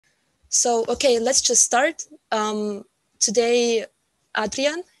So, okay, let's just start. Today,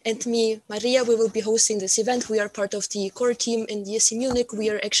 Adrian and me, Maria, we will be hosting this event. We are part of the core team in DSC Munich. We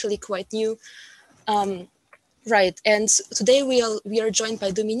are actually quite new. Right, and today we are joined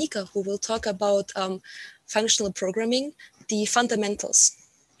by Dominika, who will talk about functional programming, the fundamentals.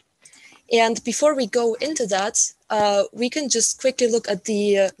 And before we go into that, we can just quickly look at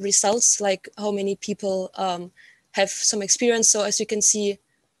the results, like how many people have some experience. So as you can see,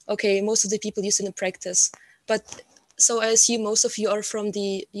 okay, most of the people use it in practice. But so I assume most of you are from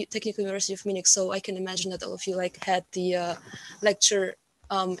the Technical University of Munich. So I can imagine that all of you had the lecture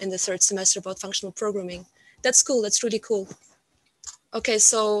in the third semester about functional programming. That's cool. That's really cool. Okay,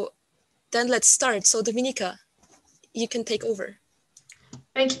 so then let's start. So Dominika, you can take over.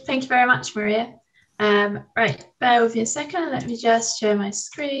 Thank you very much, Maria. Right, bear with me a second. Let me just share my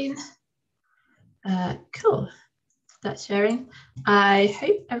screen. Cool, that's sharing. I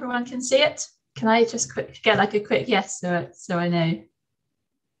hope everyone can see it. Can I just get like a quick yes so I know?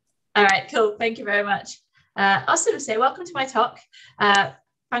 All right, cool. Thank you very much. Also to say, welcome to my talk,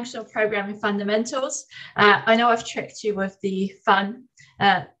 Functional Programming Fundamentals. I know I've tricked you with the fun,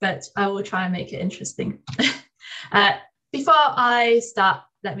 but I will try and make it interesting. Before I start,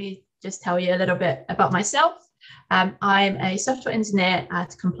 let me just tell you a little bit about myself. I'm a software engineer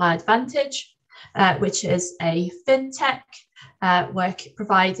at ComplyAdvantage, which is a fintech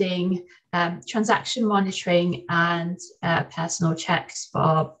providing transaction monitoring and personal checks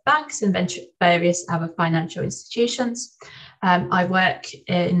for banks and various other financial institutions. I work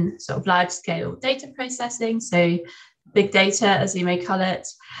in sort of large-scale data processing, so big data, as you may call it.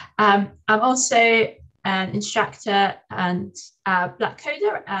 I'm also an instructor and Black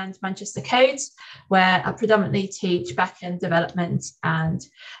Coder and Manchester Codes, where I predominantly teach backend development and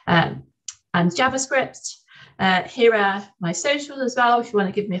JavaScript. Here are my socials as well, if you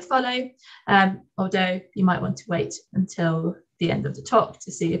want to give me a follow, although you might want to wait until the end of the talk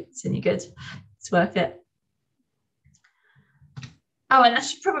to see if it's any good. It's worth it. Oh, and I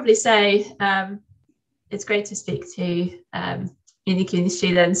should probably say it's great to speak to Munich Uni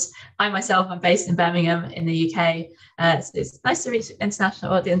students. I myself am based in Birmingham in the UK, so it's nice to reach an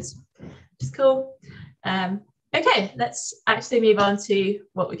international audience, which is cool. Okay, let's actually move on to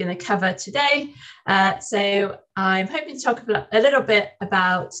what we're going to cover today. So I'm hoping to talk a little bit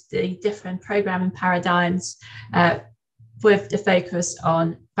about the different programming paradigms with the focus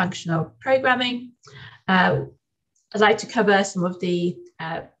on functional programming. I'd like to cover some of the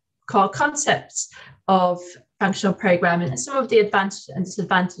core concepts of functional programming and some of the advantages and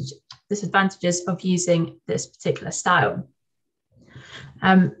disadvantages of using this particular style.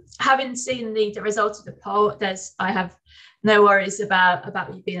 Having seen the results of the poll, I have no worries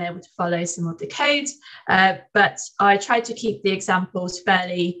about you being able to follow some of the code, but I tried to keep the examples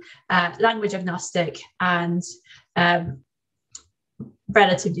fairly language agnostic and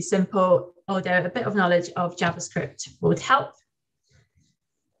relatively simple, although a bit of knowledge of JavaScript would help.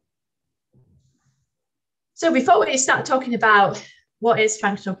 So before we start talking about what is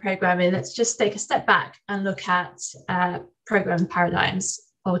functional programming, let's just take a step back and look at programming paradigms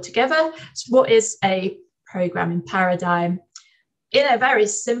altogether. So what is a programming paradigm? In a very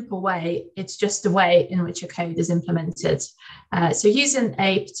simple way, it's just the way in which a code is implemented. So using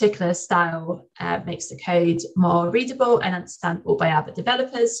a particular style makes the code more readable and understandable by other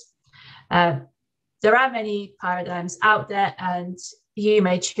developers. There are many paradigms out there, and you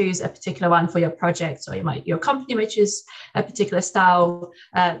may choose a particular one for your project, or your company may choose a particular style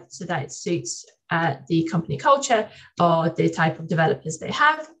so that it suits the company culture or the type of developers they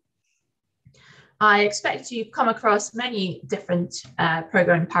have. I expect you've come across many different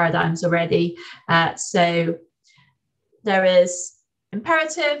programming paradigms already. So there is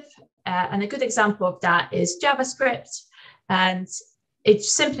imperative, and a good example of that is JavaScript. And it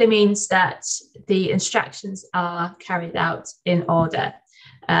simply means that the instructions are carried out in order.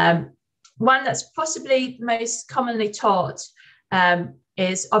 One that's possibly most commonly taught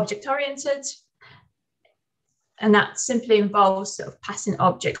is object-oriented. And that simply involves sort of passing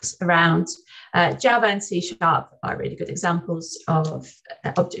objects around. Java and C# are really good examples of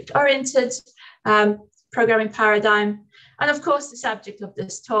object-oriented programming paradigm. And of course, the subject of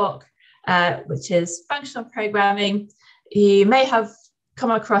this talk, which is functional programming. You may have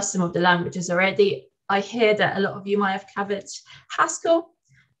come across some of the languages already. I hear that a lot of you might have covered Haskell.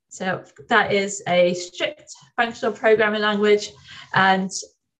 So that is a strict functional programming language. And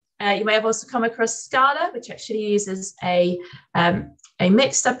you may have also come across Scala, which actually uses a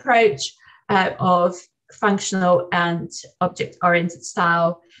mixed approach of functional and object-oriented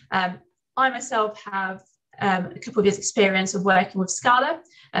style. I myself have a couple of years experience of working with Scala,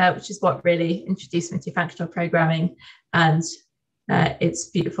 which is what really introduced me to functional programming and its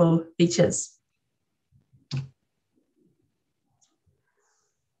beautiful features.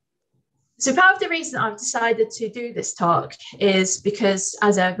 So part of the reason I've decided to do this talk is because,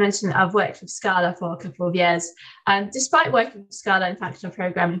 as I've mentioned, I've worked with Scala for a couple of years. And despite working with Scala and functional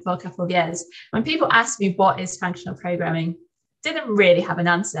programming for a couple of years, when people ask me what is functional programming, I didn't really have an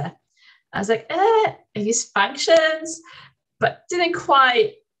answer. I was like, I use functions, but didn't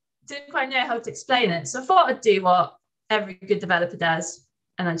quite know how to explain it. So I thought I'd do what every good developer does.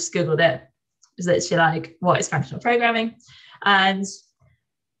 And I just Googled it. It was literally like, what is functional programming? And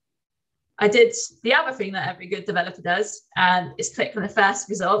I did the other thing that every good developer does, and is click on the first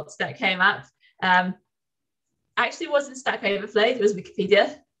result that came up. Actually wasn't Stack Overflow, it was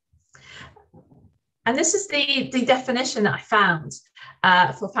Wikipedia. And this is the definition that I found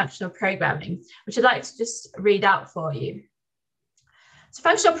for functional programming, which I'd like to just read out for you. So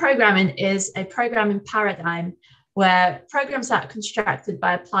functional programming is a programming paradigm where programs are constructed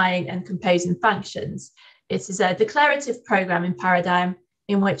by applying and composing functions. It is a declarative programming paradigm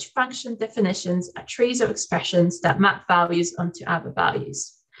in which function definitions are trees of expressions that map values onto other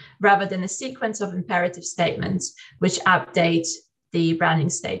values, rather than a sequence of imperative statements which update the running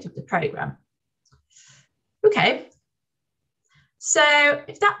state of the program. Okay, so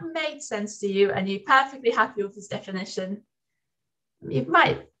if that made sense to you and you're perfectly happy with this definition, you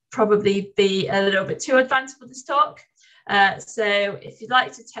might probably be a little bit too advanced for this talk. So if you'd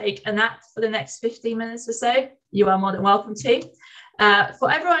like to take a nap for the next 15 minutes or so, you are more than welcome to.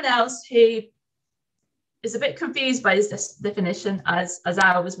 For everyone else who is a bit confused by this definition, as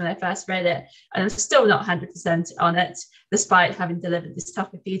I was when I first read it, and I'm still not 100% on it, despite having delivered this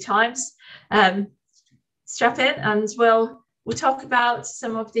talk a few times, strap in and we'll talk about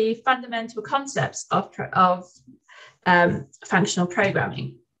some of the fundamental concepts of functional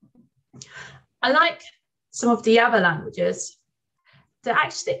programming. Unlike some of the other languages, there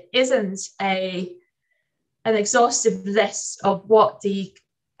actually isn't an exhaustive list of what the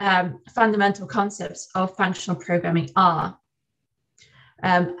fundamental concepts of functional programming are.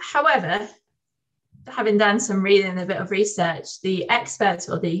 However, having done some reading and a bit of research, the experts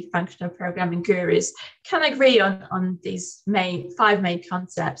or the functional programming gurus can agree on these five main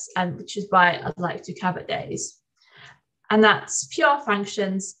concepts, and which is why I'd like to cover those. And that's pure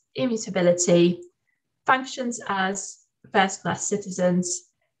functions, immutability, functions as first-class citizens,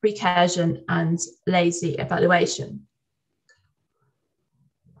 recursion, and lazy evaluation.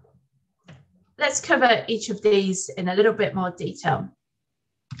 Let's cover each of these in a little bit more detail.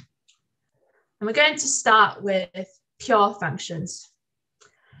 And we're going to start with pure functions.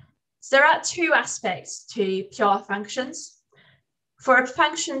 So there are two aspects to pure functions. For a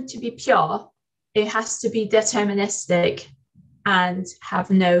function to be pure, it has to be deterministic and have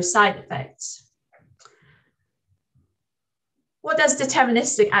no side effects. What does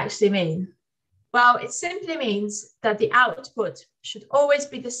deterministic actually mean? Well, it simply means that the output should always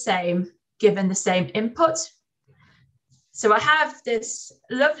be the same given the same input. So I have this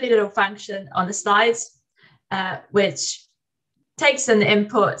lovely little function on the slides, which takes an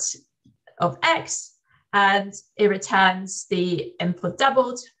input of x and it returns the input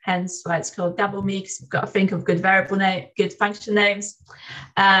doubled, hence why it's called double me, because we've got to think of good function names.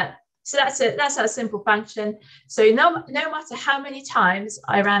 So that's a simple function. So no matter how many times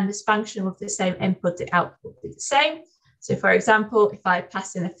I ran this function with the same input, the output would be the same. So for example, if I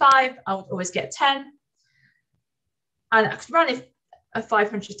pass in a 5, I would always get 10. And I could run it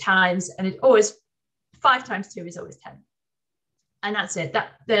 500 times, and it always, 5 times 2 is always 10. And that's it.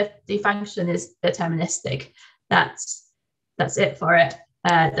 The function is deterministic. That's it for it.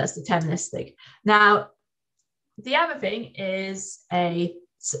 That's deterministic. Now, the other thing is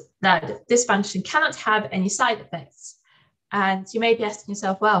that this function cannot have any side effects. And you may be asking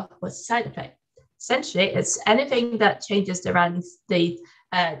yourself, well, what's the side effect? Essentially, it's anything that changes the running state,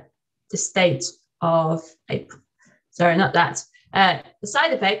 the state of a, sorry, not that. The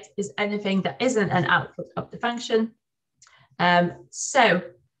side effect is anything that isn't an output of the function. So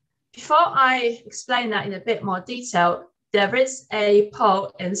before I explain that in a bit more detail, there is a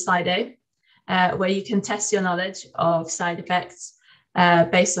poll in Slido where you can test your knowledge of side effects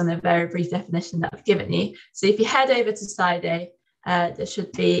based on a very brief definition that I've given you. So if you head over to Slido, there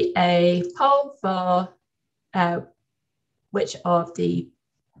should be a poll for which of the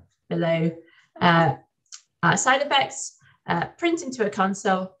below side effects: print into a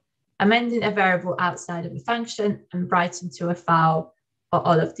console, amending a variable outside of a function, and write into a file, or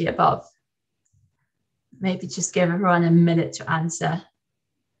all of the above. Maybe just give everyone a minute to answer.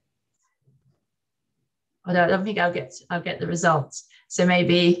 although I don't think I'll get the results. So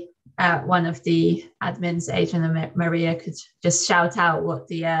maybe one of the admins, Adrian and Maria, could just shout out what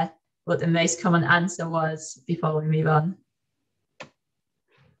the most common answer was before we move on.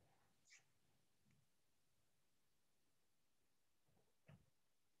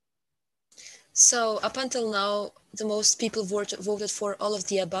 So up until now, the most people voted for all of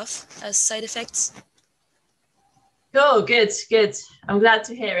the above as side effects. Oh, good. I'm glad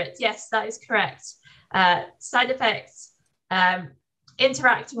to hear it. Yes, that is correct. Side effects,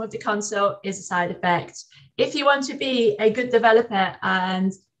 interacting with the console is a side effect. If you want to be a good developer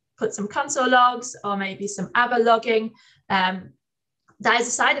and put some console logs or maybe some ABA logging, that is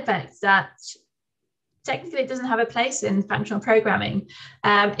a side effect that technically doesn't have a place in functional programming.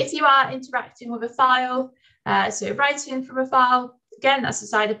 If you are interacting with a file, so writing from a file, again, that's a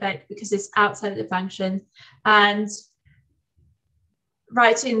side effect because it's outside of the function. And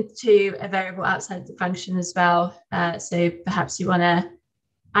writing to a variable outside the function as well. So perhaps you want to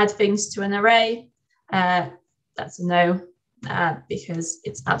add things to an array. That's a no, because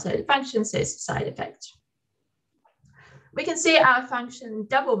it's outside the function, so it's a side effect. We can see our function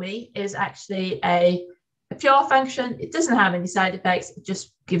double me is actually a pure function. It doesn't have any side effects. It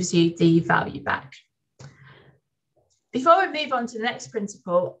just gives you the value back. Before we move on to the next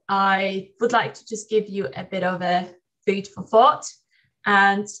principle, I would like to just give you a bit of a food for thought,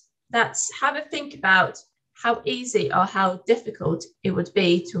 and that's have a think about how easy or how difficult it would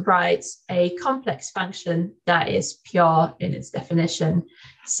be to write a complex function that is pure in its definition.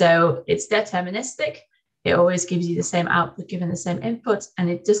 So it's deterministic. It always gives you the same output given the same input, and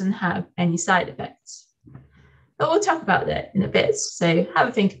it doesn't have any side effects. But we'll talk about that in a bit. So have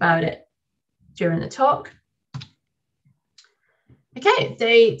a think about it during the talk. Okay,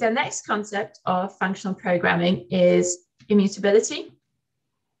 the next concept of functional programming is immutability.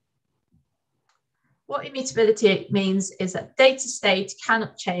 What immutability means is that data state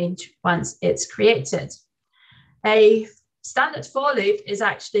cannot change once it's created. A standard for loop is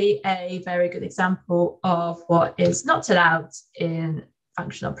actually a very good example of what is not allowed in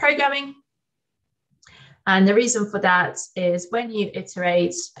functional programming. And the reason for that is when you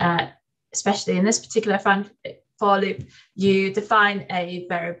iterate, especially in this particular for loop, you define a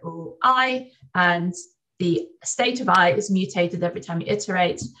variable I, and the state of I is mutated every time you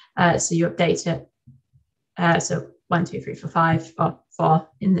iterate. So you update it. So 1, 2, 3, 4, 5, or 4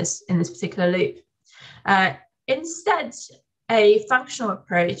 in this particular loop. Instead, a functional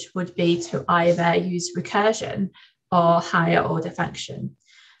approach would be to either use recursion or higher order function.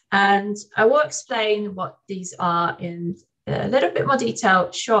 And I will explain what these are in a little bit more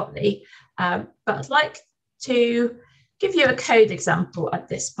detail shortly, but I'd like to give you a code example at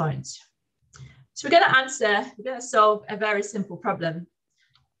this point. So we're going to solve a very simple problem.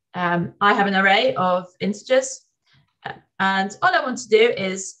 I have an array of integers, and all I want to do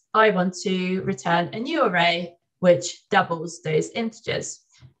is I want to return a new array which doubles those integers.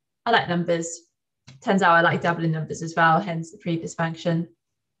 I like numbers. Turns out I like doubling numbers as well, hence the previous function.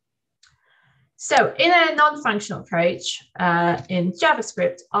 So in a non-functional approach in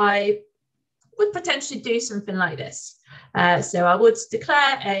JavaScript, I would potentially do something like this. So I would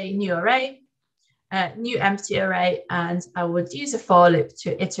declare a new array, a new empty array, and I would use a for loop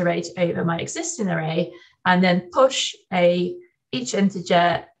to iterate over my existing array and then push each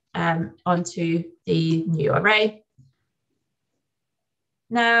integer onto the new array.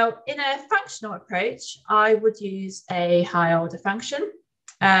 Now, in a functional approach, I would use a higher order function,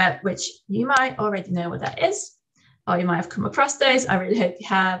 which you might already know what that is, or you might have come across those. I really hope you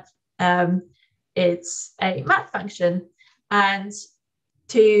have. It's a map function, and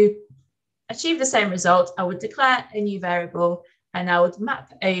to achieve the same result, I would declare a new variable and I would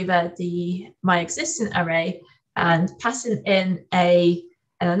map over my existing array and passing in an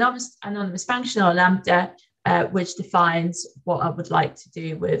anonymous function or lambda, which defines what I would like to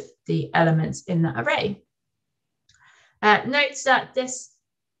do with the elements in that array. Note that this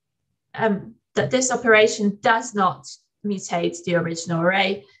operation does not mutate the original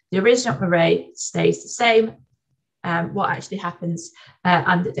array. The original array stays the same. What actually happens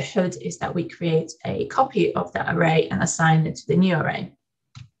under the hood is that we create a copy of that array and assign it to the new array.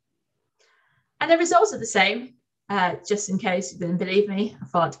 And the results are the same. Just in case you didn't believe me, I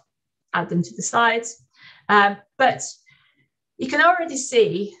thought I'd add them to the slides. But you can already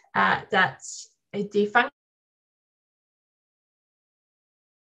see that the function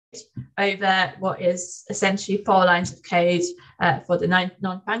over what is essentially 4 lines of code for the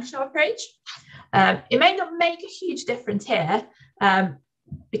non-functional approach. It may not make a huge difference here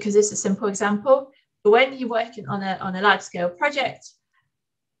because it's a simple example, but when you're working on a large-scale project,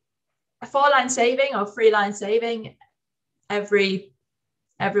 a 4-line saving or 3-line saving every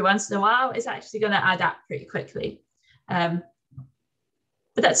once in a while is actually going to add up pretty quickly. But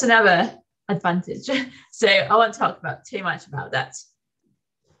that's another advantage. So I won't talk about too much about that.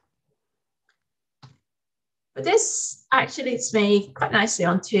 But this actually leads me quite nicely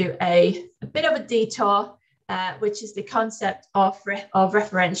onto a bit of a detour, which is the concept of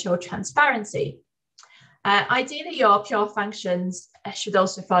referential transparency. Ideally, your pure functions should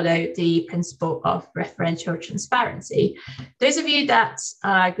also follow the principle of referential transparency. Those of you that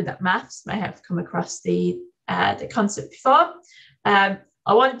are good at maths may have come across the concept before.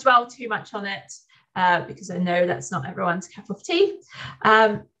 I won't dwell too much on it because I know that's not everyone's cup of tea.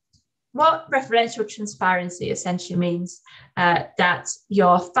 What referential transparency essentially means that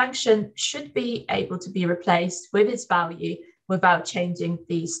your function should be able to be replaced with its value without changing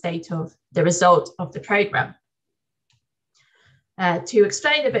the state of the result of the program. To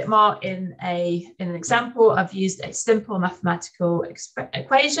explain a bit more in an example, I've used a simple mathematical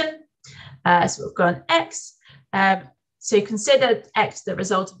equation. So we've got an x. So consider x the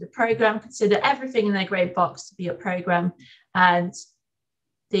result of the program, consider everything in the grey box to be a program, and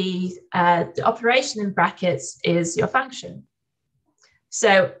the operation in brackets is your function.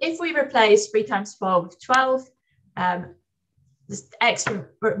 So if we replace 3 times 4 with 12, this x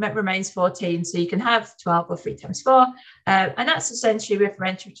remains 14, so you can have 12 or 3 times 4, and that's essentially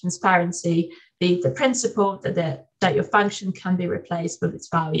referential transparency, the principle that your function can be replaced with its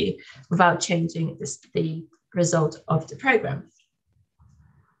value without changing the result of the program.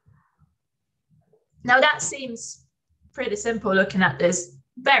 Now that seems pretty simple looking at this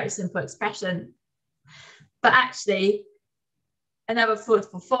very simple expression, but actually another food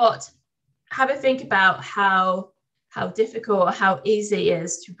for thought, have a think about how difficult or how easy it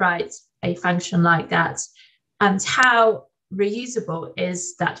is to write a function like that, and how reusable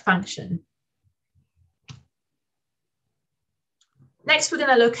is that function. Next, we're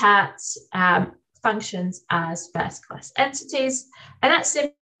going to look at functions as first-class entities, and that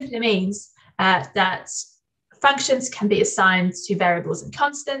simply means that functions can be assigned to variables and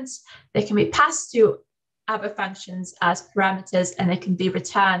constants. They can be passed to other functions as parameters, and they can be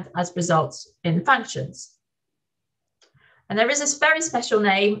returned as results in functions. And there is this very special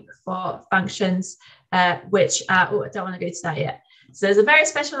name for functions, which, I don't want to go to that yet. So there's a very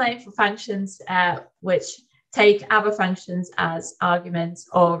special name for functions which take other functions as arguments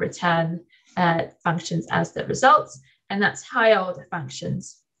or return functions as the results, and that's higher order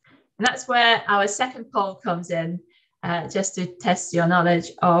functions. And that's where our second poll comes in, just to test your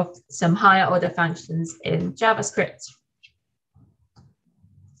knowledge of some higher order functions in JavaScript.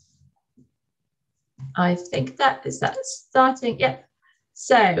 I think that starting. Yep.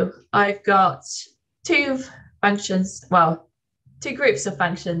 So I've got 2 functions, well, 2 groups of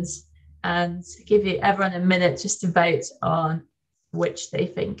functions, and give everyone a minute just to vote on which they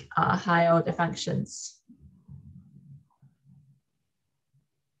think are higher order functions.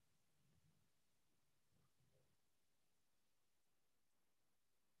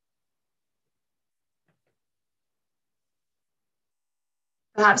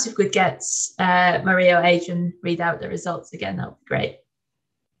 Perhaps if we could get Maria or Adrian read out the results again, that would be great.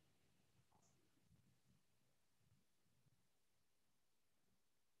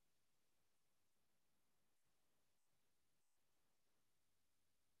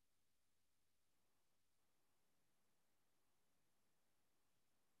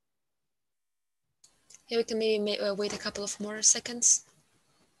 Yeah, we can maybe wait a couple of more seconds.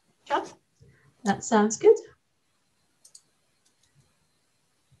 Sure, that sounds good.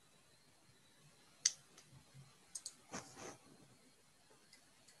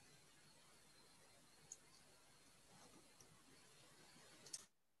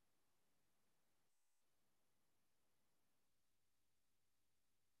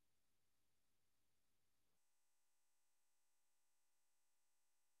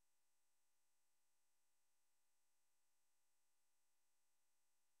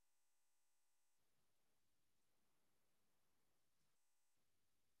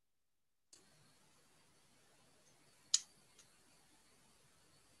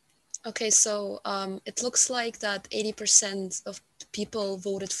 Okay, so it looks like that 80% of people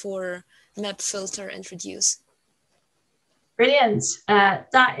voted for map, filter, and reduce. Brilliant.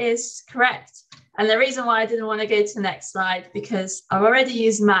 That is correct. And the reason why I didn't want to go to the next slide, because I've already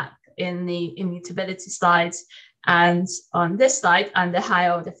used map in the immutability slides, and on this slide, under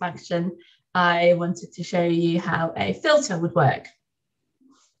higher order function, I wanted to show you how a filter would work.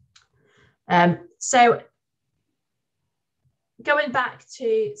 So going back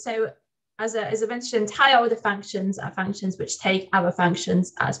to, as I mentioned, higher order functions are functions which take other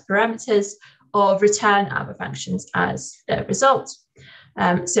functions as parameters or return other functions as the result.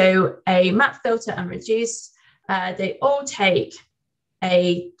 So a map, filter, and reduce, they all take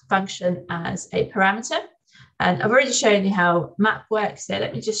a function as a parameter. And I've already shown you how map works, so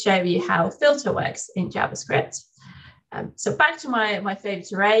let me just show you how filter works in JavaScript. So back to my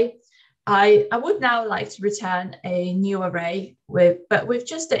favorite array. I would now like to return a new array with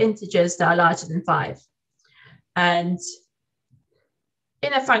just the integers that are larger than 5. And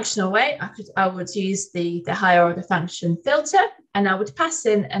in a functional way, I would use the higher order function filter, and I would pass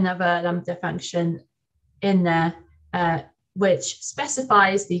in another lambda function in there, which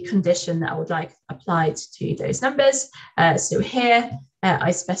specifies the condition that I would like applied to those numbers. So here,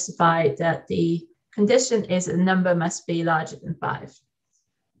 I specify that the condition is that the number must be larger than 5.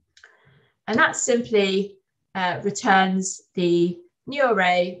 And that simply returns the new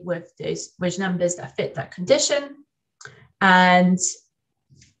array with those numbers that fit that condition. And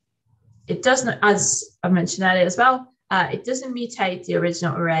it doesn't, as I mentioned earlier as well, it doesn't mutate the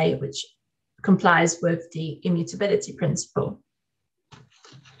original array, which complies with the immutability principle.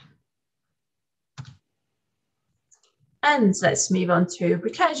 And let's move on to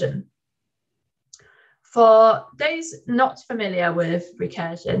recursion. For those not familiar with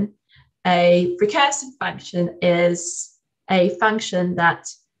recursion, a recursive function is a function that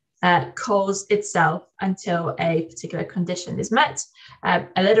calls itself until a particular condition is met, a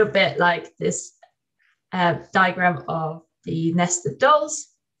little bit like this diagram of the nested dolls.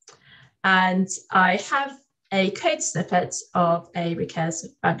 And I have a code snippet of a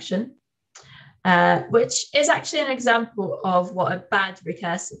recursive function, which is actually an example of what a bad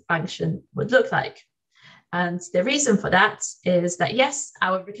recursive function would look like. And the reason for that is that, yes,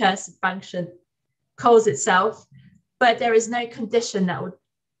 our recursive function calls itself, but there is no condition that would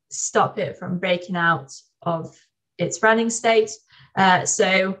stop it from breaking out of its running state.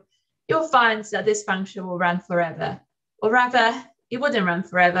 So you'll find that this function will run forever, or rather, it wouldn't run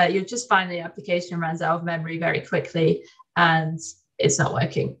forever. You'll just find the application runs out of memory very quickly and it's not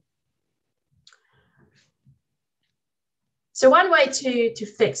working. So one way to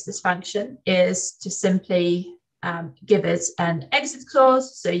fix this function is to simply give it an exit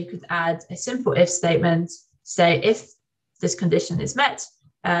clause. So you could add a simple if statement, say if this condition is met,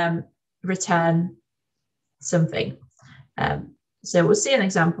 return something. So we'll see an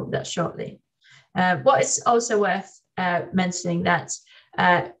example of that shortly. What is also worth mentioning that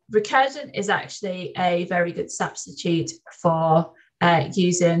recursion is actually a very good substitute for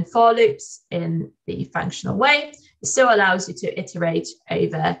using for loops in the functional way. It still allows you to iterate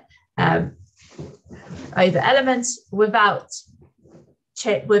over elements without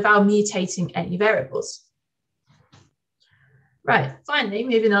mutating any variables. Right, finally,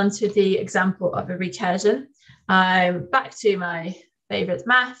 moving on to the example of a recursion. I'm back to my favorite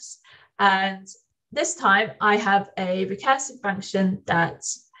maths, and this time I have a recursive function that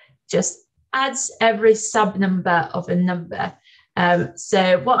just adds every subnumber of a number.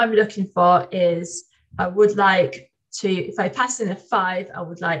 So what I'm looking for is, I would like to, if I pass in a 5, I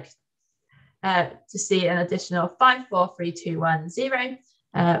would like to see an additional 5, 4, 3, 2, 1, 0, which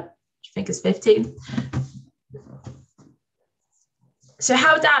I think is 15. So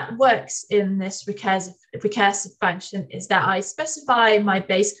how that works in this recursive function is that I specify my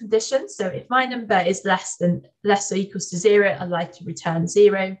base condition. So if my number is less or equals to 0, I'd like to return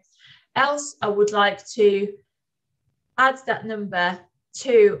 0. Else, I would like to add that number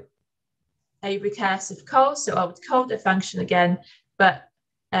to a recursive call. So I would call the function again, but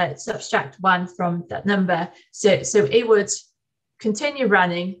subtract 1 from that number. So it would continue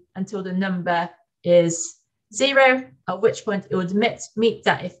running until the number is 0, at which point it would meet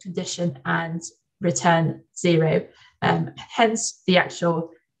that if condition and return 0. Hence the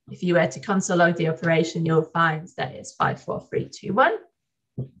actual, if you were to console log the operation, you'll find that it's 5, 4, 3, 2, 1.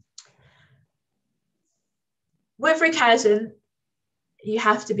 With recursion, you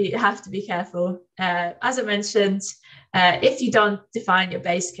have to be careful. As I mentioned, if you don't define your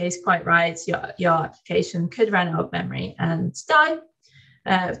base case quite right, your application could run out of memory and die,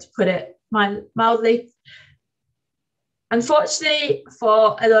 to put it mildly. Unfortunately,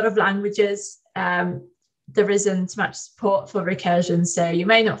 for a lot of languages, there isn't much support for recursion, so you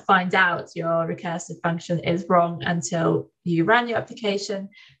may not find out your recursive function is wrong until you run your application.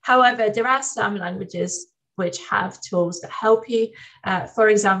 However, there are some languages which have tools that help you. For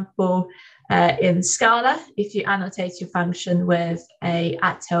example, in Scala, if you annotate your function with a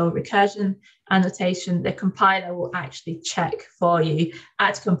 @tail recursion annotation, the compiler will actually check for you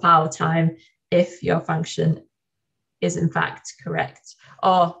at compile time if your function is in fact correct.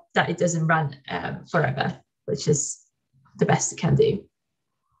 or that it doesn't run forever, which is the best it can do.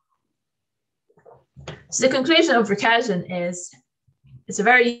 So the conclusion of recursion is it's a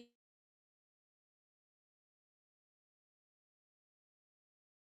very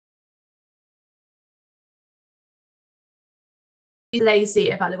lazy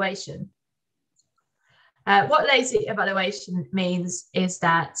evaluation. What lazy evaluation means is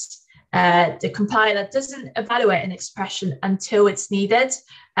that the compiler doesn't evaluate an expression until it's needed,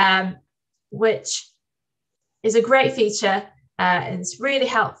 which is a great feature. And it's really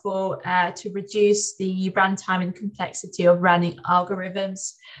helpful to reduce the runtime and complexity of running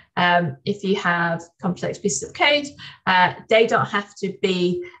algorithms. If you have complex pieces of code, they don't have to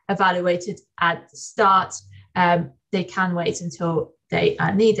be evaluated at the start. They can wait until they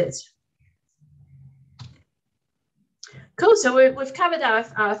are needed. Cool, so we've covered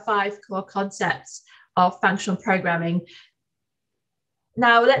our 5 core concepts of functional programming.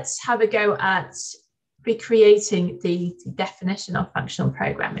 Now let's have a go at recreating the definition of functional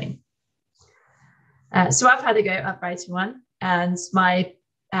programming. So I've had a go at writing one, and my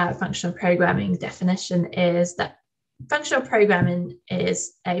functional programming definition is that functional programming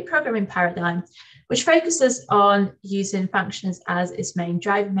is a programming paradigm which focuses on using functions as its main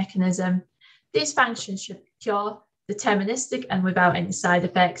driving mechanism. These functions should be pure, deterministic, and without any side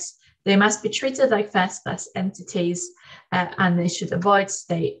effects. They must be treated like first-class entities, and they should avoid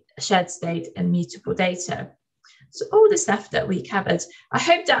shared state and mutable data. So all the stuff that we covered, I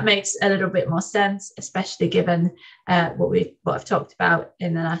hope that makes a little bit more sense, especially given what I've talked about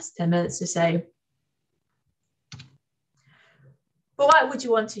in the last 10 minutes or so. But why would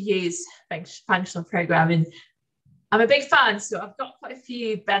you want to use functional programming? I'm a big fan, so I've got quite a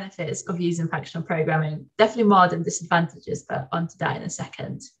few benefits of using functional programming, definitely more than disadvantages, but onto that in a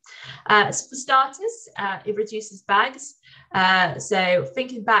second. So for starters, it reduces bugs. So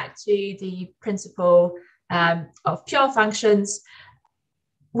thinking back to the principle of pure functions,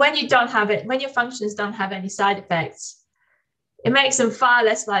 when your functions don't have any side effects, it makes them far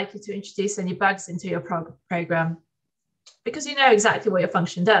less likely to introduce any bugs into your program, because you know exactly what your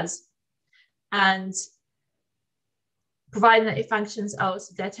function does. And providing that your functions are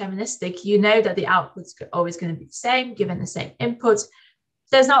also deterministic, you know that the output's always going to be the same, given the same input.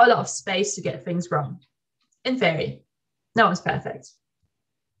 There's not a lot of space to get things wrong. In theory, no one's perfect.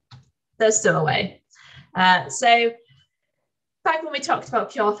 There's still a way. So back when we talked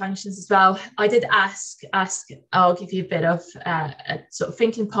about pure functions as well, I did ask, I'll give you a bit of a sort of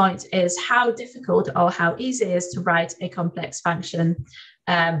thinking point, is how difficult or how easy it is to write a complex function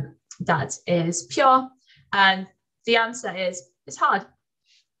that is pure. And the answer is it's hard.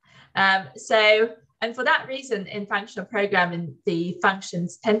 And for that reason, in functional programming, the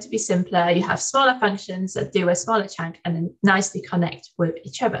functions tend to be simpler. You have smaller functions that do a smaller chunk and then nicely connect with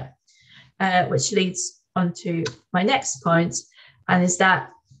each other, which leads on to my next point, and is that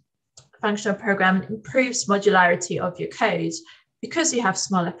functional programming improves modularity of your code. Because you have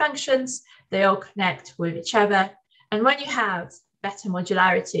smaller functions, they all connect with each other. And when you have better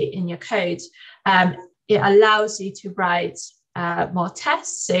modularity in your code, it allows you to write more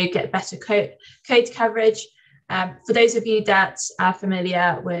tests, so you get better code coverage. For those of you that are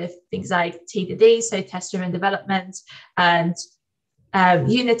familiar with things like TDD, so test-driven development, and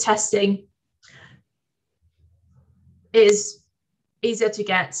unit testing, it is easier to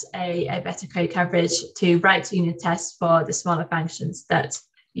get a better code coverage to write unit tests for the smaller functions that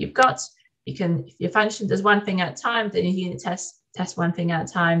you've got. You can, if your function does one thing at a time, then your unit test one thing at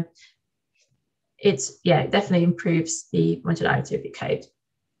a time. It definitely improves the modularity of your code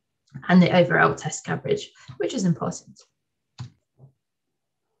and the overall test coverage, which is important.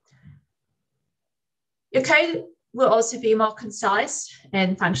 Your code will also be more concise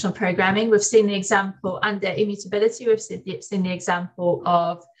in functional programming. We've seen the example under immutability. We've seen the example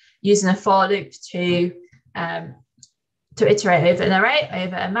of using a for loop to iterate over an array,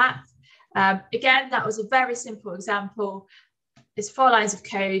 over a map. Again, that was a very simple example. It's 4 lines of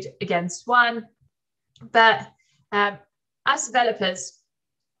code against 1. But as developers,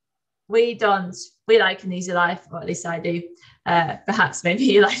 we like an easy life, or at least I do. Perhaps maybe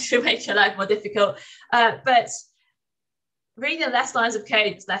you like to make your life more difficult. But reading less lines of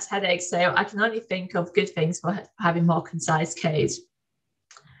code is less headaches. So I can only think of good things for having more concise code.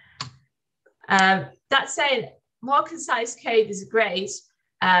 That said, more concise code is great,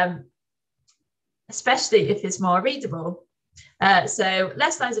 especially if it's more readable. So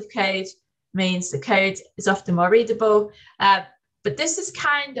less lines of code means the code is often more readable. But this is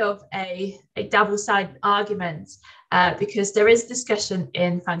kind of a double-sided argument because there is discussion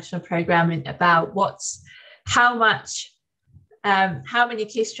in functional programming about how much how many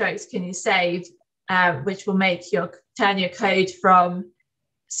keystrokes can you save, which will turn your code from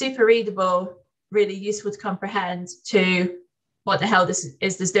super readable, really useful to comprehend, to what the hell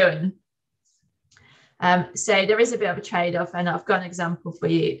is this doing? So there is a bit of a trade-off, and I've got an example for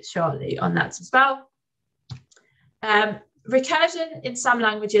you shortly on that as well. Recursion in some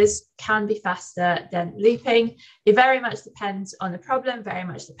languages can be faster than looping. It very much depends on the problem, very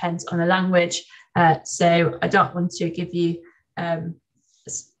much depends on the language. So I don't want to give you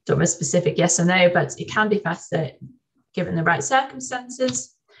sort of a specific yes or no, but it can be faster given the right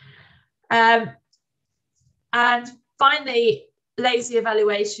circumstances. And finally, lazy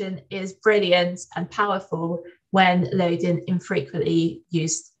evaluation is brilliant and powerful when loading infrequently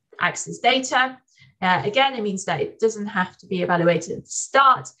used access data. Again, it means that it doesn't have to be evaluated at the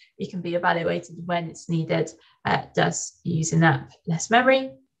start. It can be evaluated when it's needed, thus using up less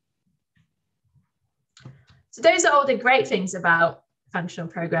memory. So those are all the great things about functional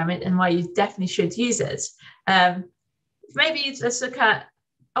programming and why you definitely should use it. Maybe let's look at,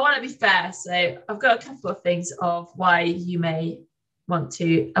 I want to be fair, so I've got a couple of things of why you may want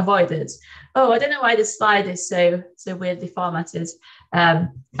to avoid it. Oh, I don't know why this slide is so weirdly formatted. Oh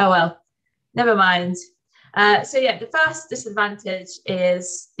well, never mind. So yeah, the first disadvantage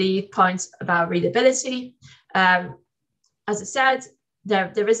is the point about readability. As I said,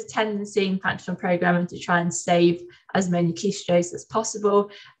 there is a tendency in functional programming to try and save as many keystrokes as possible,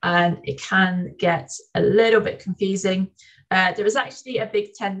 and it can get a little bit confusing. There is actually a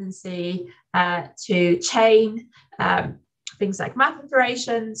big tendency to chain things like map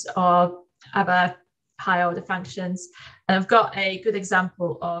operations or other high order functions. And I've got a good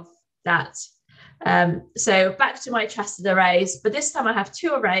example of that. So back to my trusted arrays, but this time I have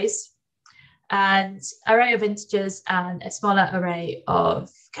two arrays, an array of integers and a smaller array of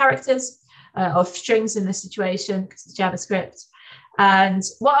characters, of strings in this situation, because it's JavaScript. And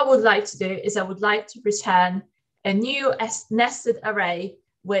what I would like to do is I would like to return a new nested array,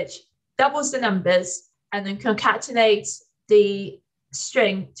 which doubles the numbers and then concatenates the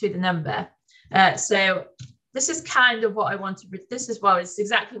string to the number. So this is kind of what I want to, it's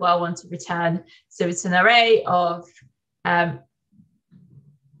exactly what I want to return. So it's an array of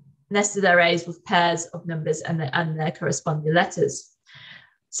nested arrays with pairs of numbers and their corresponding letters.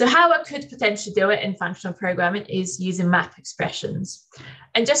 So how I could potentially do it in functional programming is using map expressions.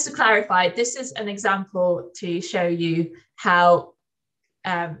 And just to clarify, this is an example to show you how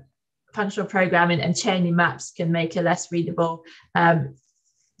functional programming and chaining maps can make it less readable. But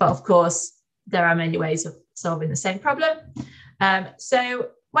of course, there are many ways of solving the same problem. So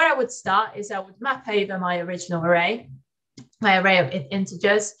where I would start is I would map over my original array, my array of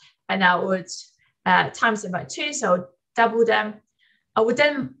integers, and I would times them by 2, so I would double them. I would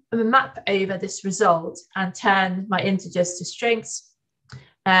then map over this result and turn my integers to strings.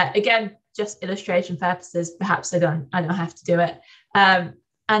 Again, just illustration purposes, perhaps I don't have to do it.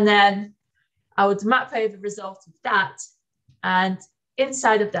 And then I would map over the result of that. And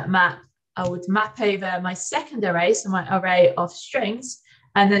inside of that map, I would map over my second array, so my array of strings,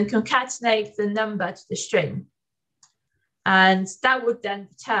 and then concatenate the number to the string. And that would then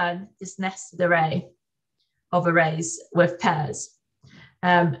return this nested array of arrays with pairs.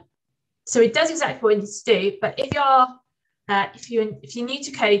 So it does exactly what it needs to do. But if you're new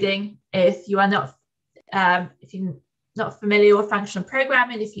to coding, if you're not familiar with functional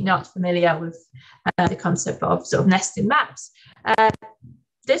programming, if you're not familiar with the concept of sort of nested maps,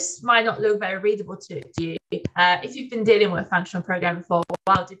 this might not look very readable to you. If you've been dealing with functional programming for a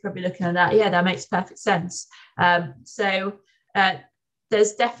while, you're probably looking at that. Yeah, that makes perfect sense. So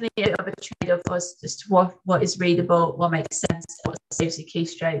there's definitely a bit of a trade-off as to what is readable, what makes sense, what saves you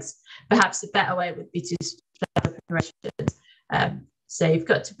keystrokes. Perhaps a better way would be to split operations. So you've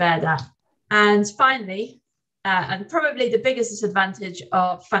got to bear that. And finally, and probably the biggest disadvantage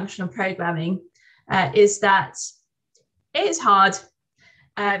of functional programming is that it is hard.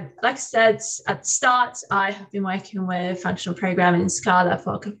 Like I said at the start, I have been working with functional programming in Scala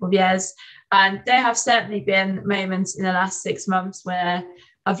for a couple of years, and there have certainly been moments in the last 6 months where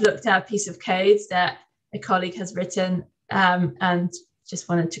I've looked at a piece of code that a colleague has written and just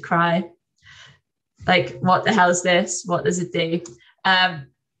wanted to cry. Like, what the hell is this? What does it do?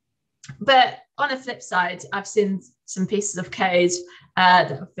 But on the flip side, I've seen some pieces of code that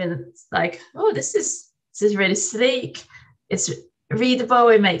have been like, oh, this is really sleek. It's readable,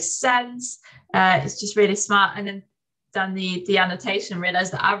 it makes sense, it's just really smart. And then done the annotation,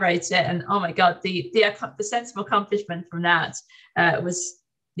 realized that I wrote it, and oh my god, the sense of accomplishment from that was,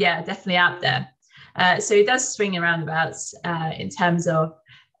 yeah, definitely out there. So it does swing and roundabouts in terms of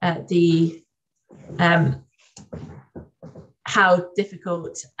the how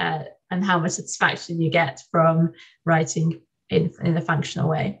difficult and how much satisfaction you get from writing in a functional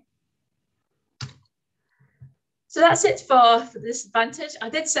way. So that's it for the disadvantage. I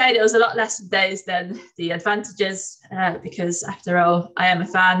did say there was a lot less of those than the advantages because after all, I am a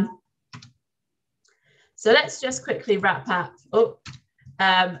fan. So let's just quickly wrap up.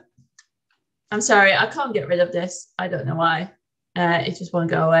 I'm sorry, I can't get rid of this. I don't know why. It just won't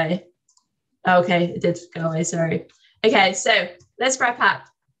go away. Okay, it did go away, sorry. Okay, so let's wrap up.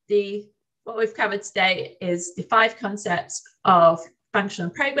 What we've covered today is the 5 concepts of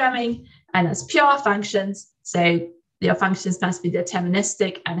functional programming, and that's pure functions. So your functions must be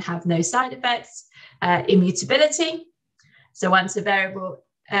deterministic and have no side effects. Immutability. So once a variable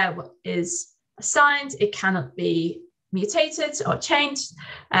is assigned, it cannot be mutated or changed.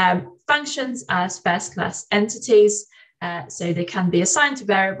 Functions as first-class entities. So they can be assigned to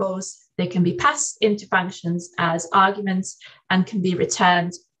variables. They can be passed into functions as arguments and can be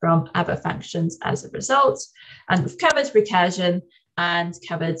returned from other functions as a result. And we've covered recursion and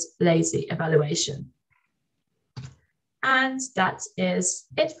covered lazy evaluation. And that is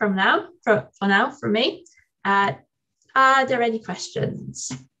it from now, for now from me. Are there any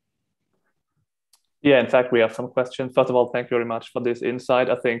questions? Yeah, in fact, we have some questions. First of all, thank you very much for this insight.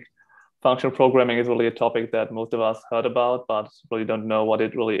 I think functional programming is really a topic that most of us heard about, but really don't know what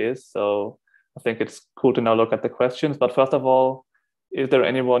it really is. So I think it's cool to now look at the questions. But first of all, is there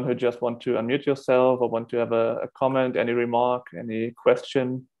anyone who just want to unmute yourself or want to have a comment, any remark, any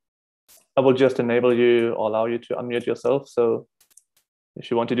question? I will just enable you or allow you to unmute yourself. So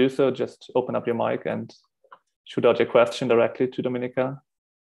if you want to do so, just open up your mic and shoot out your question directly to Dominika.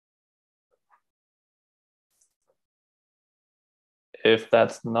 If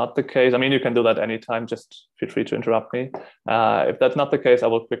that's not the case, I mean, you can do that anytime, just feel free to interrupt me. If that's not the case, I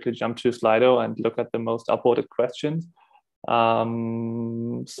will quickly jump to Slido and look at the most upvoted questions.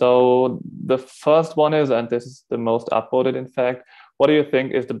 So the first one is, and this is the most upvoted in fact, what do you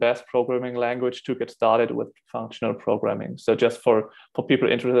think is the best programming language to get started with functional programming? So just for people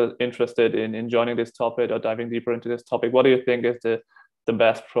interested in joining this topic or diving deeper into this topic, what do you think is the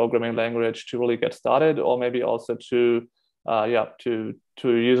best programming language to really get started, or maybe also to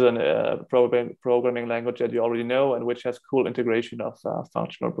use a programming language that you already know and which has cool integration of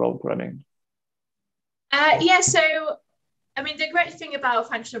functional programming? So I mean, the great thing about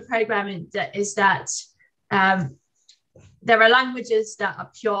functional programming is that there are languages that are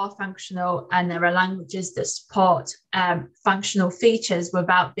pure functional, and there are languages that support functional features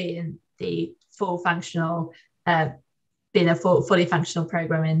without being the full functional being a fully functional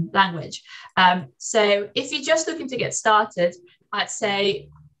programming language. So if you're just looking to get started, I'd say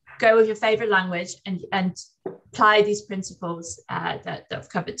go with your favorite language and apply these principles that I've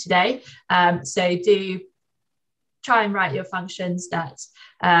covered today. So do try and write your functions that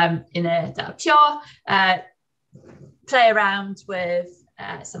are pure. Play around with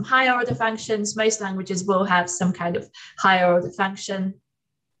some higher order functions. Most languages will have some kind of higher order function.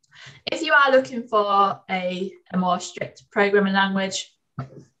 If you are looking for a more strict programming language,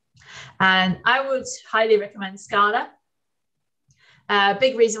 and I would highly recommend Scala.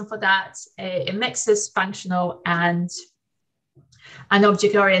 Big reason for that, it mixes functional and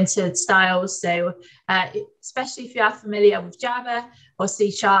object-oriented styles. So especially if you are familiar with Java or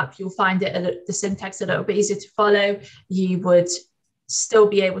C#, you'll find the syntax a little bit easier to follow. You would still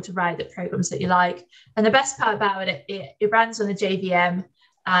be able to write the programs that you like. And the best part about it, it runs on a JVM,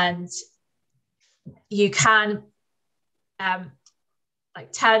 and you can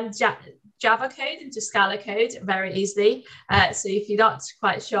turn Java code into Scala code very easily. So if you're not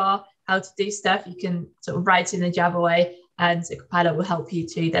quite sure how to do stuff, you can sort of write in the Java way, and the compiler will help you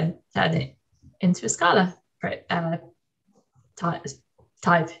to then turn it into a Scala type.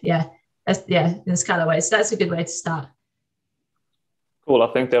 In a Scala way. So that's a good way to start. Cool. I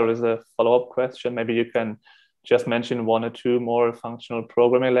think there is a follow-up question. Maybe you can just mention one or two more functional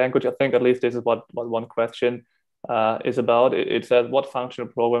programming language. I think at least this is what one question is about. It says, what functional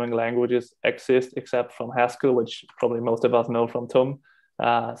programming languages exist except from Haskell, which probably most of us know from TUM.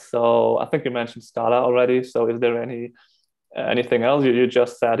 So I think you mentioned Scala already. So is there anything else? You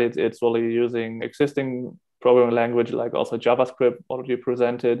just said it's really using existing programming language, like also JavaScript, what you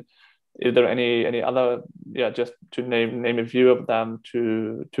presented. Is there any other, just to name a few of them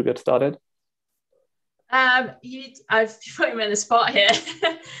to get started? I've put me on the spot here.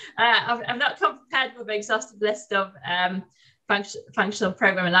 I've not come prepared with an exhaustive list of functional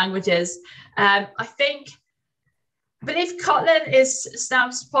programming languages. I believe Kotlin is now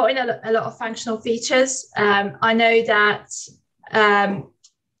supporting a lot of functional features. I know that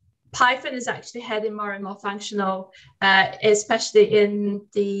Python is actually heading more and more functional, especially in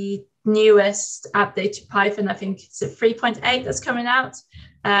the newest update to Python. I think it's a 3.8 that's coming out.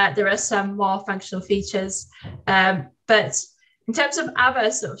 There are some more functional features, but in terms of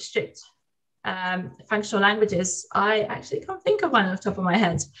other sort of strict functional languages, I actually can't think of one off the top of my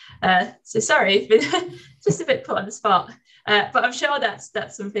head. So sorry, just a bit put on the spot. But I'm sure that's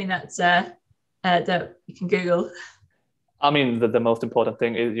something that you can Google. I mean, the most important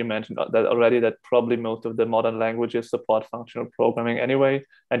thing is you mentioned that already, that probably most of the modern languages support functional programming anyway,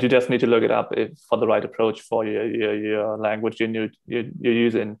 and you just need to look it up for the right approach for your language you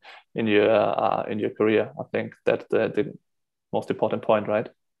use in your career. I think that's the most important point, right?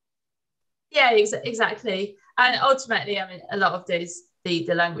 Yeah, exactly. And ultimately, I mean, a lot of those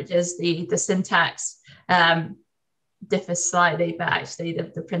the languages, the syntax differs slightly, but actually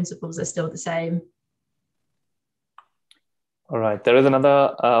the principles are still the same. All right, there is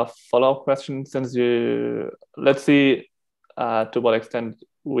another follow-up question. Let's see to what extent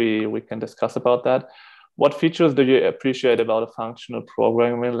we can discuss about that. What features do you appreciate about a functional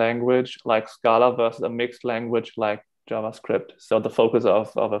programming language like Scala versus a mixed language like JavaScript? So the focus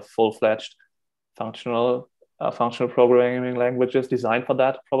of a full-fledged functional programming language is designed for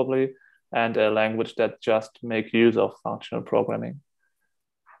that, probably, and a language that just make use of functional programming.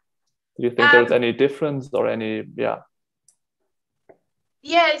 Do you think there's any difference or any, yeah?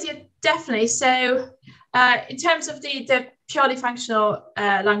 Yeah, definitely. So in terms of the purely functional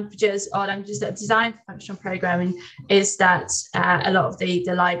languages or languages that are designed for functional programming, is that a lot of the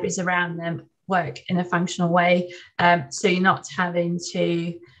libraries around them work in a functional way. So you're not having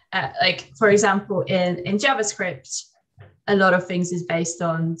to, like, for example, in JavaScript, a lot of things is based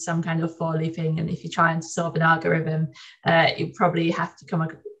on some kind of for looping. And if you're trying to solve an algorithm, you probably have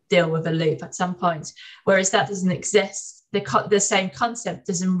to deal with a loop at some point, whereas that doesn't exist. The same concept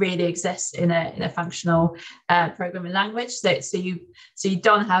doesn't really exist in a functional programming language. So you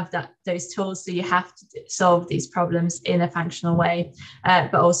don't have those tools. So you have to solve these problems in a functional way.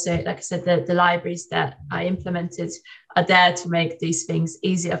 But also, like I said, the libraries that I implemented are there to make these things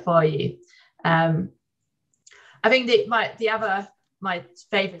easier for you. I think my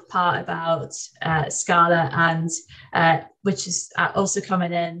favorite part about Scala, and which is also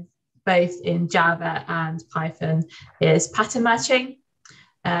coming in both in Java and Python, is pattern matching.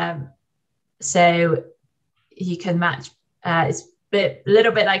 So you can match, it's a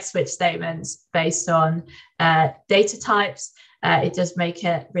little bit like switch statements based on data types. It does make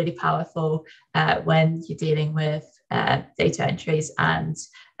it really powerful when you're dealing with data entries and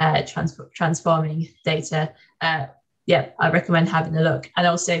transforming data. Yeah, I recommend having a look. And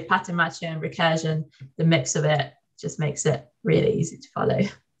also pattern matching and recursion, the mix of it just makes it really easy to follow.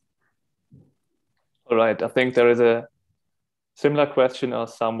 All right, I think there is a similar question or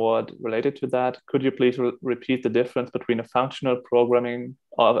somewhat related to that. Could you please repeat the difference between a functional programming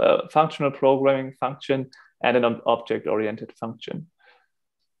function and an object-oriented function?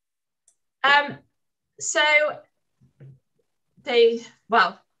 So there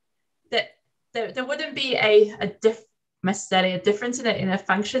wouldn't be necessarily a difference in a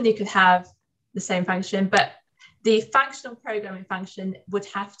function. You could have the same function, but the functional programming function would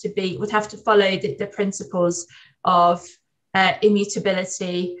have to follow the principles of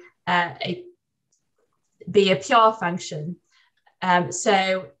immutability, be a pure function.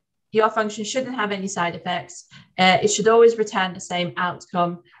 So your function shouldn't have any side effects. It should always return the same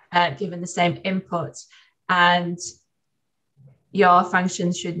outcome given the same input, and your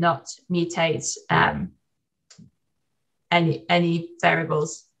function should not mutate any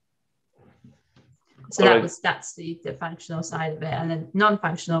variables. So that's the functional side of it. And then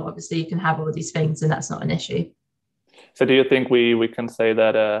non-functional, obviously, you can have all these things, and that's not an issue. So do you think we can say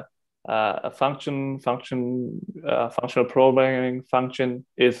that a functional programming function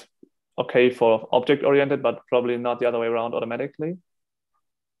is okay for object-oriented, but probably not the other way around automatically?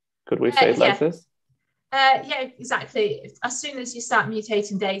 Could we say it like this? Yeah, exactly. As soon as you start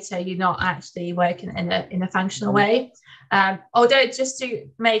mutating data, you're not actually working in a functional way. Although, just to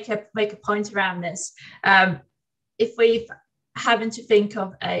make a point around this, if we're having to think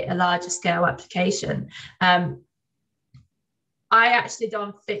of a larger scale application, I actually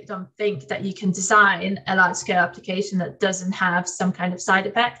don't think that you can design a large scale application that doesn't have some kind of side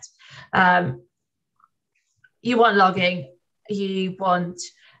effect. You want logging, you want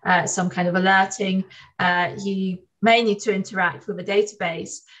some kind of alerting. You may need to interact with a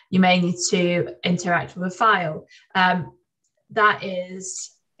database. You may need to interact with a file. That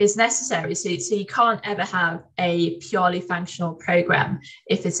is necessary. So you can't ever have a purely functional program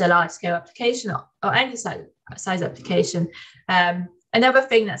if it's a large scale application or any size application. Another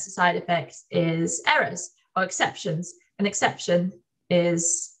thing that's a side effect is errors or exceptions. An exception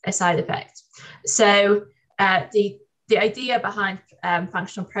is a side effect. So the idea behind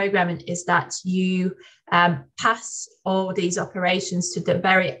functional programming is that you pass all these operations to the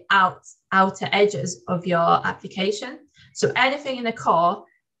very outer edges of your application. So anything in the core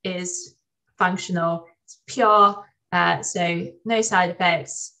is functional, it's pure, so no side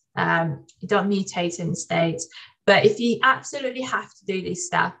effects, you don't mutate in state. But if you absolutely have to do this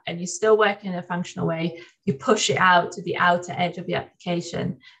stuff and you're still working in a functional way, you push it out to the outer edge of your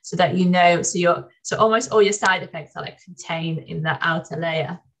application so that you know, so almost all your side effects are like contained in the outer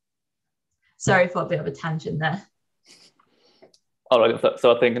layer. Sorry for a bit of a tangent there. All right,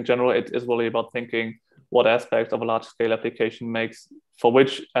 so I think in general, it is really about thinking what aspects of a large scale application for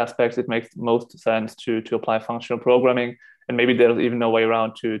which aspects it makes most sense to apply functional programming. And maybe there's even no way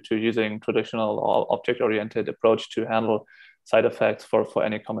around to using traditional or object-oriented approach to handle side effects for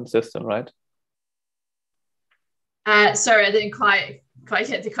any common system, right? Sorry, I didn't quite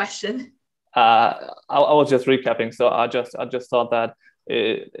get the question. I was just recapping. So I just thought that,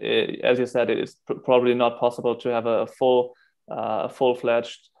 as you said, it is probably not possible to have a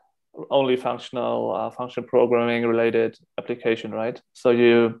full-fledged, only functional programming related application, right? So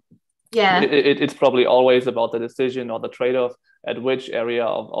it's probably always about the decision or the trade-off at which area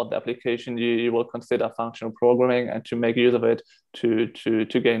of the application you will consider functional programming and to make use of it to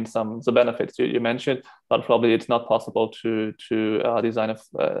gain the benefits you mentioned. But probably it's not possible to design a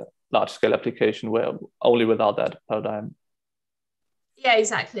large-scale application where only without that paradigm. Yeah,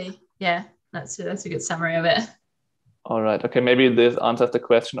 exactly. Yeah, that's a good summary of it. All right. Okay. Maybe this answers the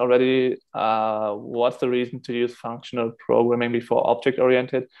question already. What's the reason to use functional programming before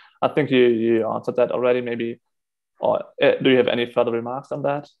object-oriented? I think you answered that already. Maybe, or do you have any further remarks on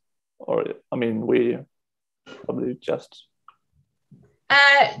that? Or I mean, we probably just.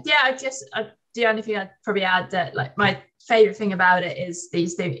 The only thing I'd probably add that like my favorite thing about it is the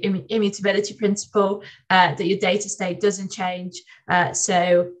immutability principle, that your data state doesn't change.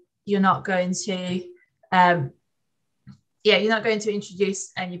 So you're not going to. You're not going to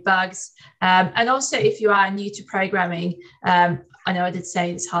introduce any bugs. And also, if you are new to programming, I know I did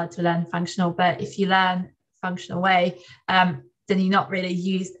say it's hard to learn functional, but if you learn functional way, then you're not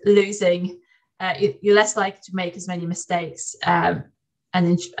really losing. You're less likely to make as many mistakes and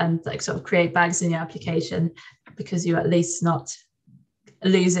like sort of create bugs in your application because you're at least not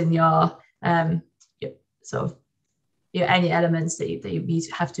losing your any elements that you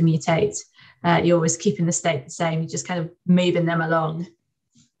have to mutate. You're always keeping the state the same. You're just kind of moving them along.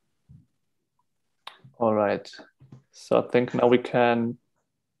 All right. So I think now we can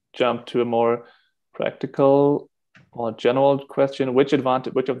jump to a more practical or general question. Which of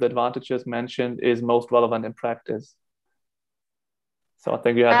the advantages mentioned is most relevant in practice? So I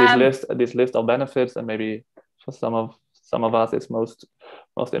think you have this list of benefits, and maybe for some of us it's most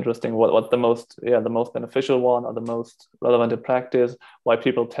interesting what's the most beneficial one or the most relevant in practice, why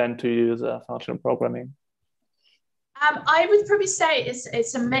people tend to use functional programming. I would probably say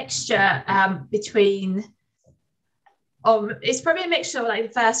it's a mixture between it's probably a mixture of like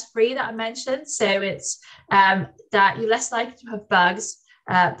the first three that I mentioned. So it's that you're less likely to have bugs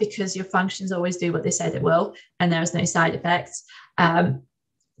because your functions always do what they said it will and there is no side effects.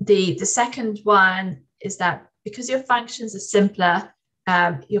 The second one is that because your functions are simpler,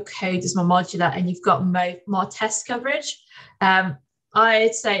 your code is more modular and you've got more test coverage.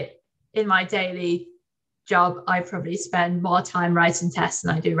 I'd say in my daily job, I probably spend more time writing tests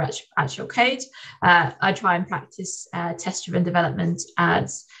than I do actual code. I try and practice test-driven development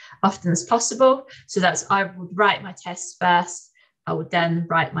as often as possible. So I would write my tests first. I would then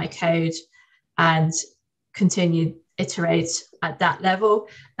write my code and continue iterate at that level.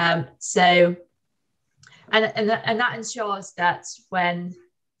 And that ensures that when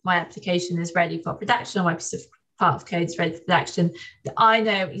my application is ready for production, or my piece of part of code is ready for production, that I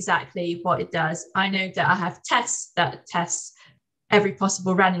know exactly what it does. I know that I have tests that test every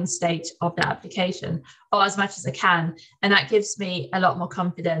possible running state of that application, or as much as I can. And that gives me a lot more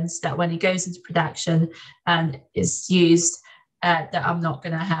confidence that when it goes into production and is used, that I'm not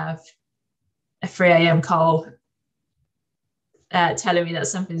going to have a 3 a.m. call telling me that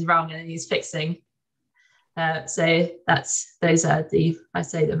something's wrong and it needs fixing. So those are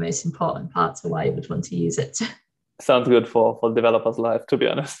the most important parts of why you would want to use it. Sounds good for developers' life, to be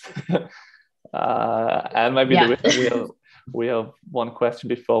honest. And maybe we have one question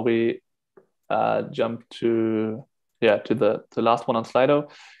before we jump to the last one on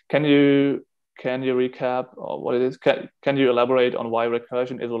Slido. Can you recap what it is? Can you elaborate on why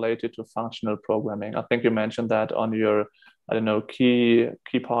recursion is related to functional programming? I think you mentioned that on your I don't know, key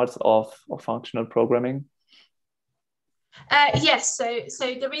parts of functional programming? Yes, so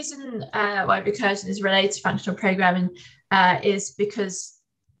the reason why recursion is related to functional programming is because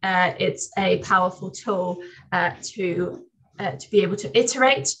it's a powerful tool to be able to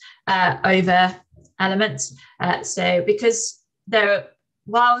iterate over elements. So because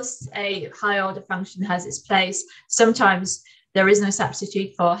whilst a high order function has its place, sometimes there is no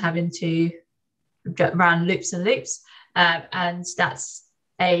substitute for having to run loops and loops, and that's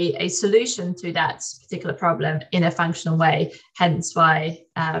a solution to that particular problem in a functional way, hence why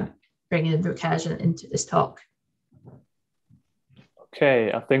bringing recursion into this talk.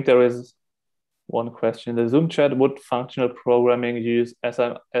 Okay, I think there is one question in the Zoom chat. Would functional programming use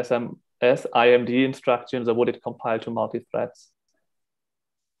SIMD instructions, or would it compile to multi-threads?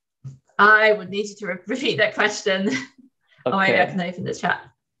 I would need you to repeat that question. Okay. Or maybe I can open the chat.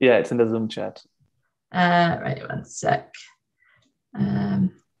 Yeah, it's in the Zoom chat. Right, one sec.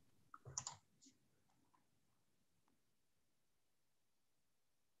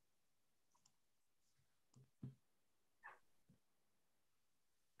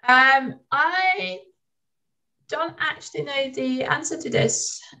 I don't actually know the answer to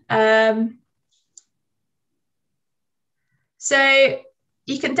this. So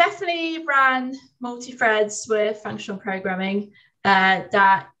you can definitely run multi-threads with functional programming.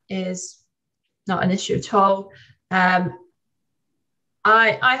 That is not an issue at all. I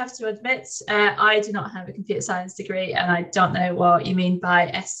have to admit, I do not have a computer science degree, and I don't know what you mean by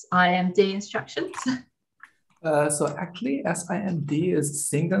SIMD instructions. So actually, SIMD is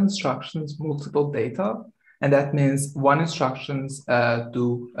single instructions, multiple data, and that means one instructions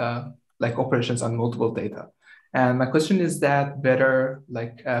do like operations on multiple data. And my question is that whether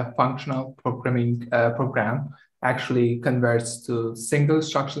like a functional programming program actually converts to single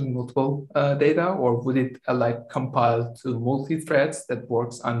instruction, multiple data, or would it like compile to multi-threads that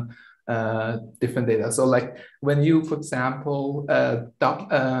works on different data? So like when you, for example,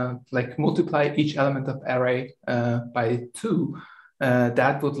 like multiply each element of array by 2,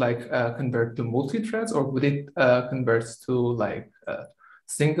 that would like convert to multi-threads, or would it convert to like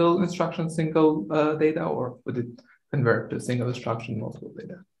single instruction, single data, or would it convert to single instruction, multiple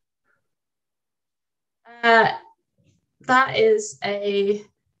data? That is a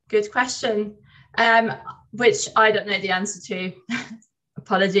good question, which I don't know the answer to.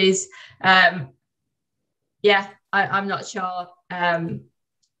 Apologies. Yeah, I'm not sure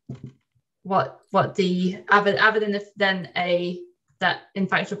what the other than that in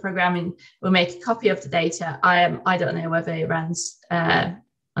functional programming will make a copy of the data. I don't know whether it runs on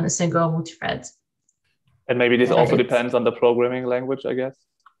a single or multi-thread. And maybe this also depends on the programming language, I guess.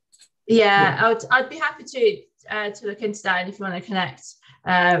 Yeah, I'd be happy to look into that, and if you want to connect,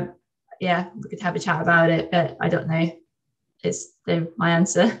 yeah, we could have a chat about it. But I don't know. Is my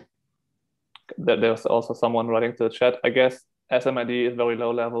answer. There's also someone writing to the chat. I guess SMID is very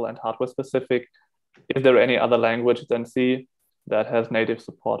low level and hardware specific. Is there any other language than C that has native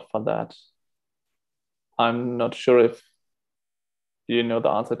support for that? I'm not sure if you know the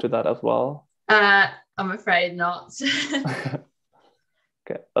answer to that as well. I'm afraid not.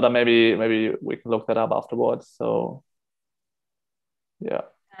 Okay, but maybe we can look that up afterwards. So yeah.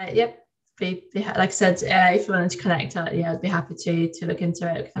 Yep. Like I said, if you wanted to connect, yeah, I'd be happy to look into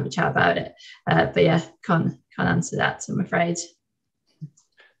it. We can have a chat about it. But yeah, can't answer that, I'm afraid.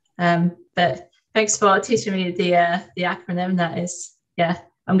 But thanks for teaching me the acronym. That is, yeah,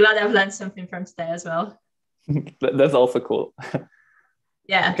 I'm glad I've learned something from today as well. That's also cool.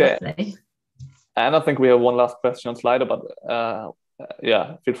 Yeah, okay. Definitely. And I think we have one last question on Slido, but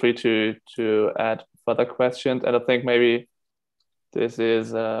yeah, feel free to add further questions. And I think maybe this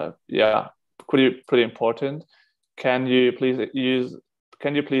is yeah, pretty important. Can you please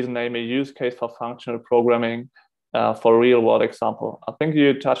name a use case for functional programming for a real world example? I think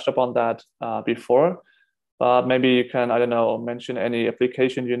you touched upon that before, but maybe you can, I don't know, mention any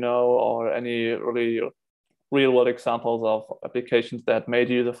application you know, or any really real world examples of applications that made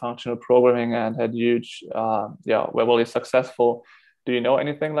use of functional programming and had huge, yeah, were really successful. Do you know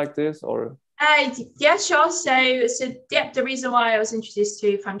anything like this, or? Yeah, sure. So yeah, the reason why I was introduced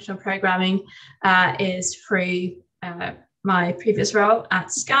to functional programming is through my previous role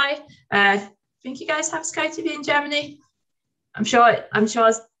at Sky. I think you guys have Sky TV in Germany. I'm sure.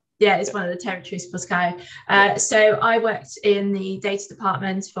 Yeah, it's one of the territories for Sky. So I worked in the data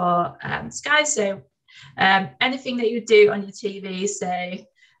department for Sky. So anything that you do on your TV, so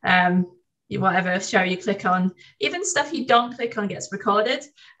whatever show you click on, even stuff you don't click on gets recorded,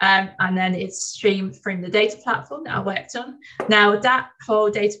 and then it's streamed from the data platform that I worked on. Now that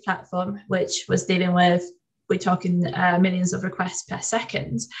whole data platform, which was dealing with we're talking millions of requests per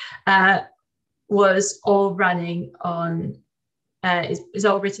second, was all running on, is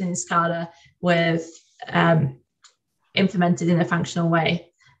all written in Scala with implemented in a functional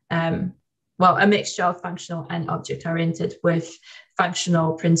way. Well, a mixture of functional and object-oriented with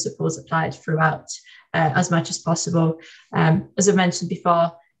functional principles applied throughout as much as possible. As I mentioned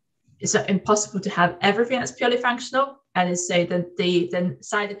before, it's impossible to have everything that's purely functional. And so the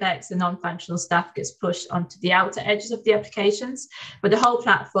side effects, the non-functional stuff gets pushed onto the outer edges of the applications. But the whole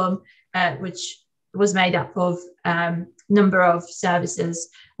platform, which was made up of number of services,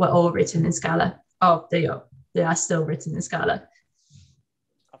 were all written in Scala. Oh, they are still written in Scala.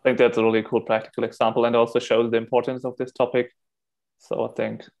 I think that's a really cool practical example, and also shows the importance of this topic. So I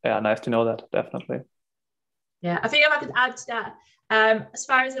think, yeah, nice to know that, definitely. Yeah, I think if I could add to that, as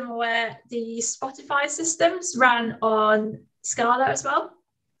far as I'm aware, the Spotify systems ran on Scala as well.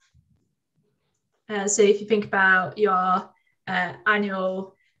 So if you think about your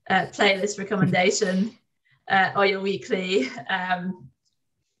annual playlist recommendation or your weekly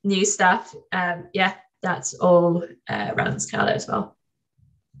new stuff, yeah, that's all run on Scala as well.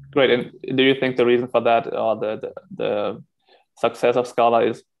 Great. And do you think the reason for that, or the success of Scala,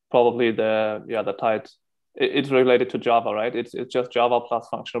 is probably the tight? It's related to Java, right? It's just Java plus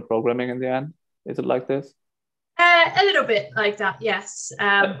functional programming in the end. Is it like this? A little bit like that, yes.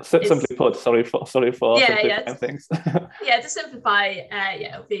 Simply put, sorry for simplifying things. Yeah, to simplify,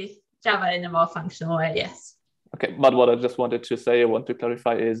 it would be Java in a more functional way, yes. Okay, but what I just wanted to say, I want to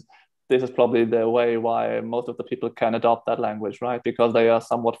clarify, is this is probably the way why most of the people can adopt that language, right? Because they are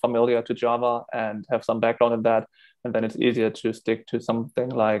somewhat familiar to Java and have some background in that, and then it's easier to stick to something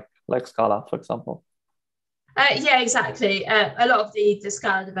like Scala, for example. Yeah, exactly. A lot of the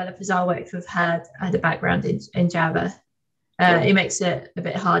Scala developers I worked with had a background in Java. Sure. It makes it a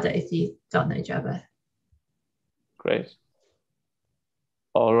bit harder if you don't know Java. Great.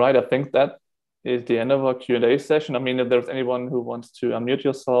 All right, I think that is the end of our Q&A session. I mean, if there's anyone who wants to unmute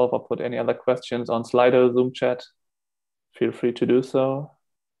yourself or put any other questions on Slido, Zoom chat, feel free to do so.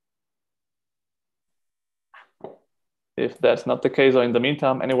 If that's not the case, or in the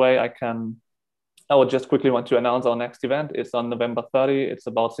meantime, anyway, I would just quickly want to announce our next event. It's on November 30. It's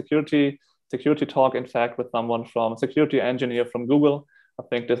about security talk, in fact, with someone from security engineer from Google. I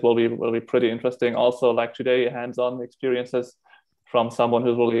think this will be pretty interesting. Also, like today, hands-on experiences from someone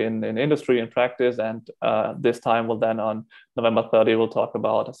who's really in industry and practice. And this time on November 30, we'll talk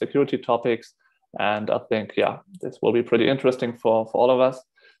about security topics. And I think, yeah, this will be pretty interesting for all of us.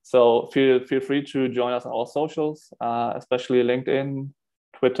 So feel free to join us on our socials, especially LinkedIn,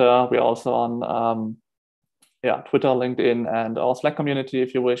 Twitter. We're also on Twitter, LinkedIn, and our Slack community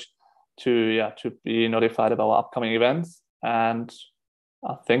if you wish to be notified about our upcoming events. And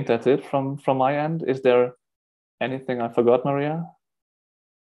I think that's it from my end. Is there anything I forgot, Maria?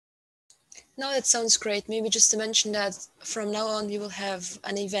 No, that sounds great. Maybe just to mention that from now on we will have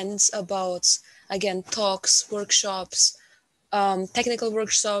an event about, again, talks, workshops, technical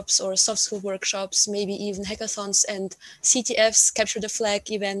workshops or soft skill workshops, maybe even hackathons and CTFs, capture the flag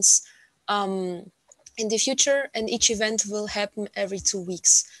events in the future. And each event will happen every 2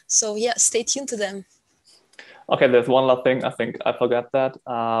 weeks. So yeah, stay tuned to them. Okay, there's one last thing. I think I forgot that.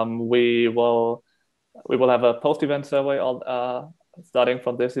 We will have a post-event survey starting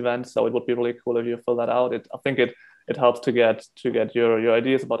from this event. So it would be really cool if you fill that out. I think it helps to get your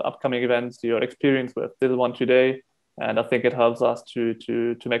ideas about upcoming events, your experience with this one today. And I think it helps us to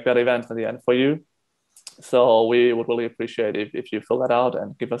make better events in the end for you. So we would really appreciate if you fill that out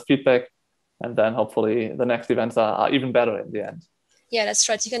and give us feedback. And then hopefully the next events are even better in the end. Yeah, that's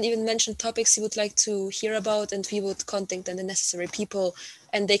right. You can even mention topics you would like to hear about, and we would contact then the necessary people.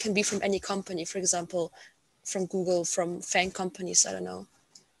 And they can be from any company, for example, from Google, from FANG companies, I don't know.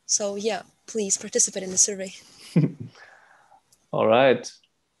 So yeah, please participate in the survey. All right.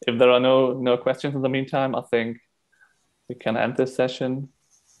 If there are no questions in the meantime, I think we can end this session.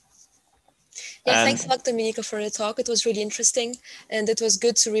 Yeah, thanks a lot, Dominika, for the talk. It was really interesting, and it was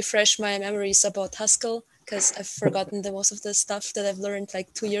good to refresh my memories about Haskell, because I've forgotten most of the stuff that I've learned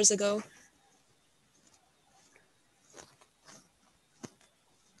like 2 years ago.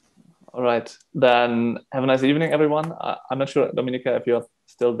 All right, then have a nice evening, everyone. I'm not sure, Dominika, if you're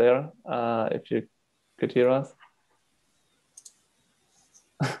still there, if you could hear us.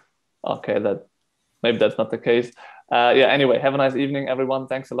 Okay, maybe that's not the case. Anyway, have a nice evening, everyone.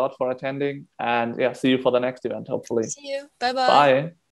 Thanks a lot for attending, and see you for the next event, hopefully. See you. Bye-bye. Bye.